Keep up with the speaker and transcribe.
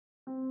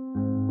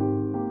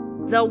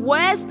The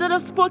words that are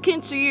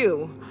spoken to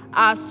you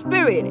are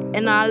spirit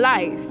and are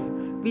life.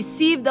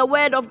 Receive the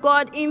word of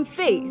God in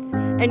faith,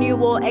 and you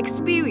will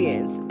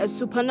experience a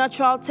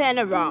supernatural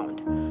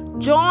turnaround.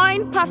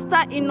 Join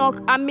Pastor Enoch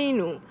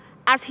Aminu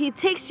as he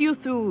takes you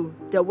through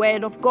the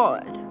word of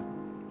God.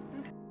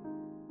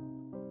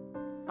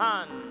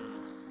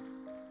 Hands.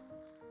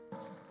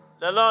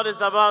 The Lord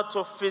is about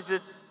to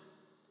visit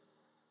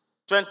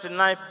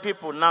 29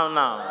 people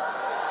now.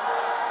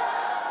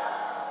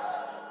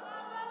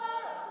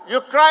 You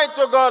cry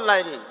to God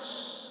like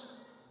this.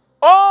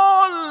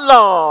 Oh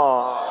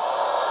Lord,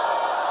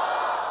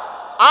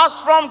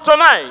 as from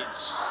tonight,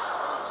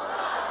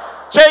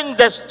 change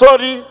the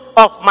story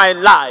of my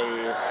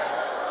life.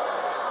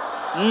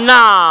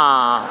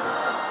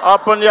 Now,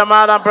 open your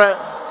mouth and pray.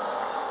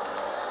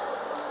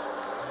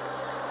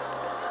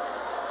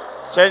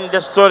 Change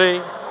the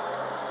story.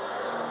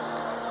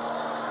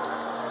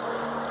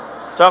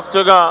 Talk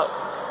to God.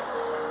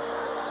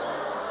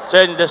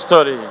 Change the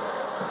story.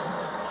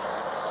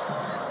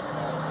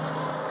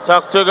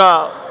 Talk to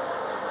God.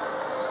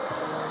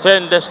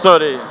 Change the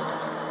story.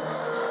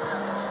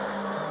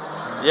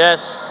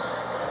 Yes.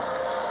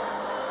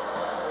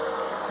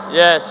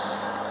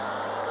 Yes.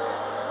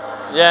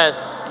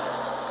 Yes.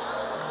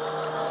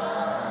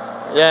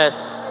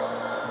 Yes.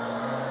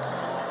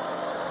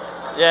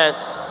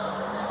 Yes.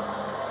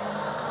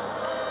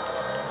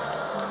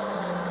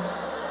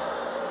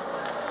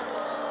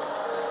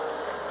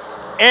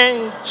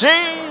 In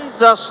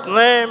Jesus'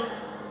 name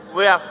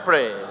we have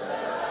prayed.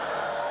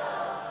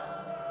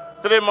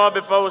 3 more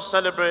before we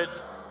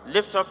celebrate.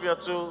 Lift up your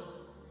 2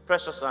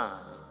 precious hands.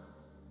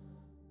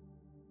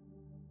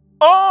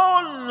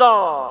 Oh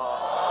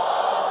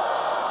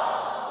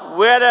Lord,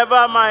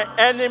 wherever my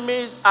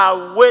enemies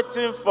are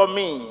waiting for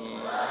me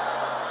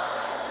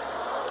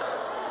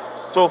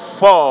to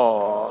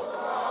fall,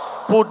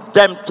 put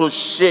them to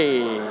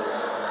shame.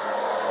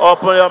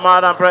 Open your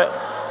mouth and pray.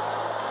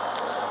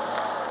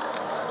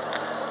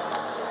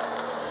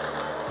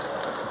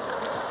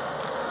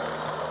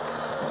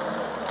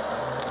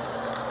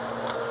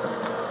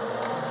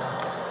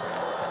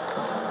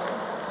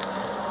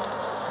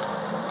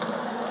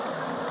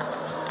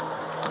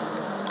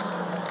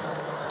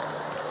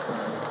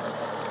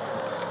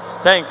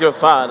 Thank you,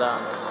 Father.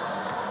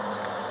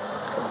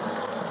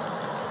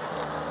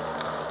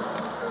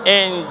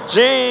 In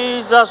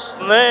Jesus'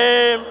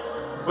 name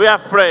we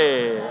have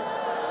prayed.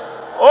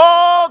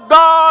 Oh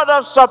God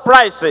of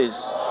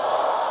surprises,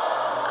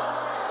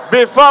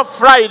 before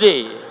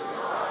Friday,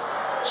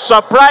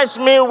 surprise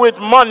me with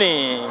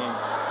money.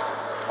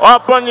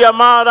 Open your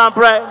mouth and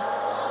pray.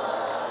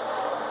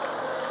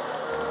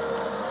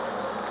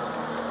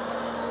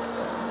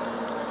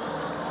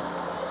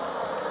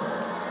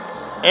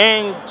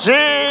 In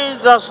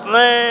Jesus'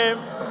 name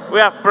we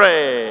have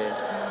prayed.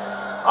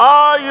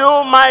 All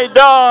you my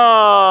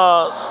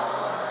doors,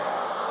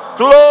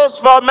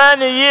 closed for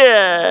many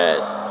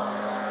years,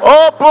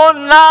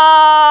 open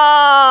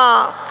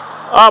now.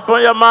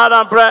 Open your mouth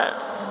and pray.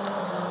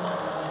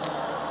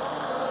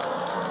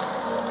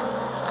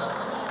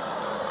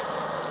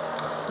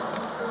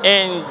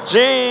 In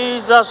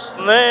Jesus'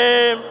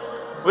 name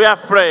we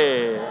have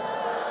prayed.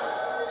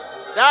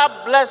 That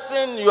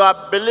blessing you are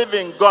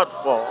believing God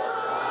for,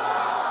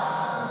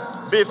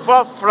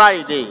 before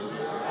Friday,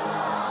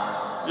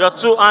 your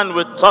 2 hands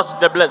will touch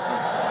the blessing.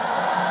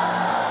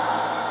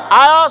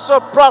 I also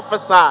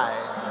prophesy,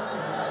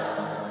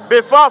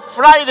 before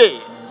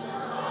Friday,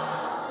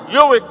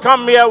 you will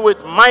come here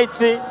with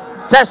mighty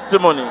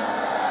testimony.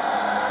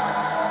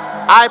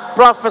 I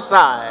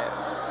prophesy,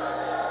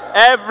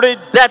 every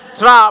death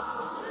trap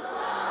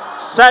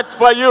set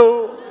for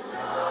you,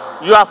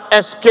 you have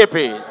escaped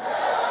it.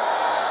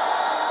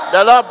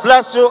 The Lord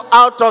bless you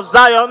out of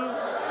Zion.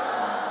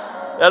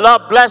 The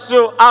Lord bless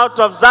you out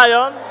of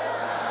Zion,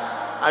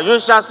 and you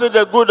shall see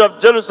the good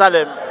of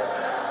Jerusalem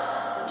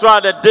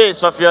throughout the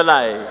days of your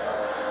life.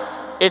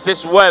 It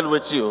is well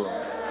with you,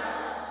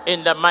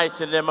 in the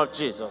mighty name of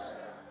Jesus.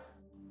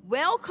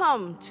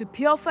 Welcome to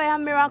Pure Fire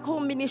Miracle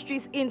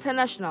Ministries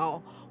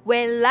International,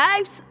 where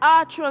lives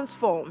are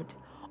transformed.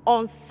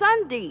 On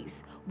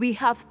Sundays, we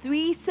have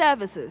 3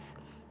 services.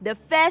 The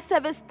first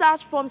service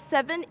starts from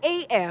 7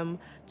 a.m.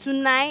 to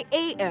 9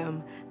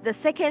 a.m. The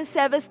second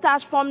service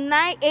starts from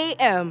 9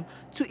 a.m.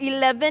 to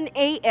 11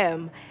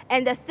 a.m.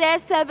 And the third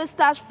service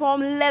starts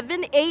from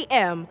 11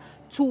 a.m.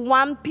 to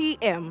 1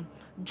 p.m.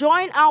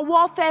 Join our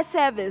warfare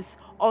service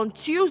on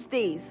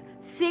Tuesdays,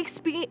 6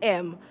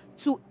 p.m.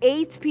 to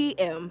 8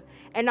 p.m.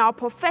 and our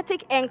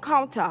prophetic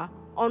encounter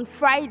on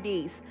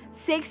Fridays,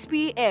 6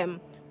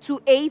 p.m.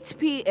 to 8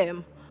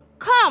 p.m.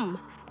 Come,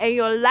 and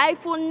your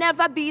life will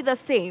never be the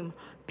same.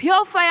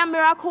 Pure Fire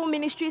Miracle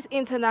Ministries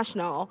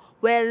International,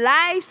 where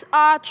lives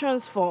are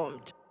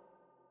transformed.